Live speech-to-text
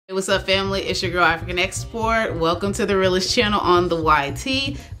Hey, what's up, family? It's your girl African Export. Welcome to the realest channel on the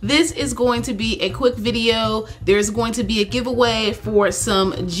YT. This is going to be a quick video. There's going to be a giveaway for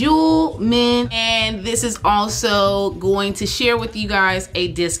some Jewel Mint, and this is also going to share with you guys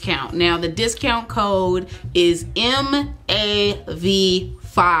a discount. Now, the discount code is MAV5.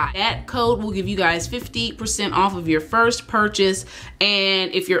 That code will give you guys 50% off of your first purchase.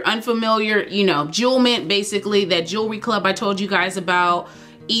 And if you're unfamiliar, you know, Jewel Mint, basically that jewelry club I told you guys about.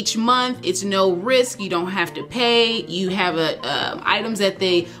 Each month, it's no risk. You don't have to pay. You have items that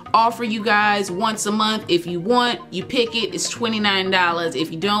they offer you guys once a month. If you want, you pick it. It's $29. If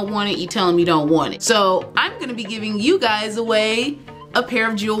you don't want it, you tell them you don't want it. So I'm going to be giving you guys away a pair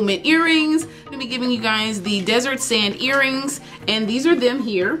of Jewel Mint earrings. I'm going to be giving you guys the Desert Sand earrings, and these are them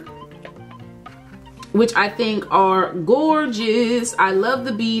here, which I think are gorgeous. I love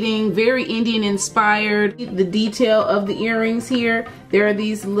the beading, very Indian inspired. The detail of the earrings here, there are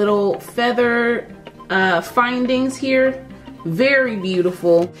these little feather findings here. Very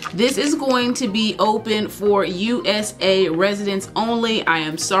beautiful. This is going to be open for USA residents only. I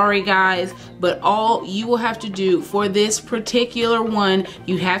am sorry, guys, but all you will have to do for this particular one,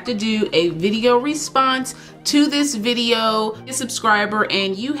 you have to do a video response to this video, a subscriber,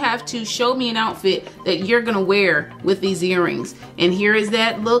 and you have to show me an outfit that you're gonna wear with these earrings. And here is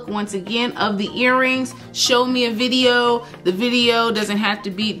that look once again of the earrings. Show me a video. The video doesn't have to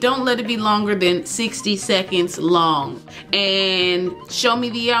be, don't let it be longer than 60 seconds long. And show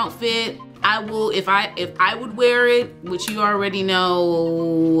me the outfit. I will, if I would wear it, which you already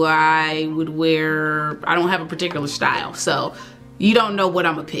know, I would wear, I don't have a particular style, so you don't know what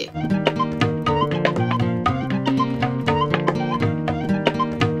I'm gonna pick.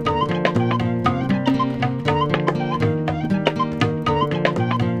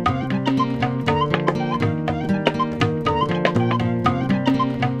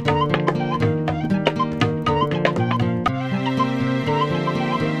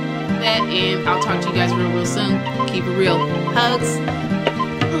 And I'll talk to you guys real soon. Keep it real. Hugs.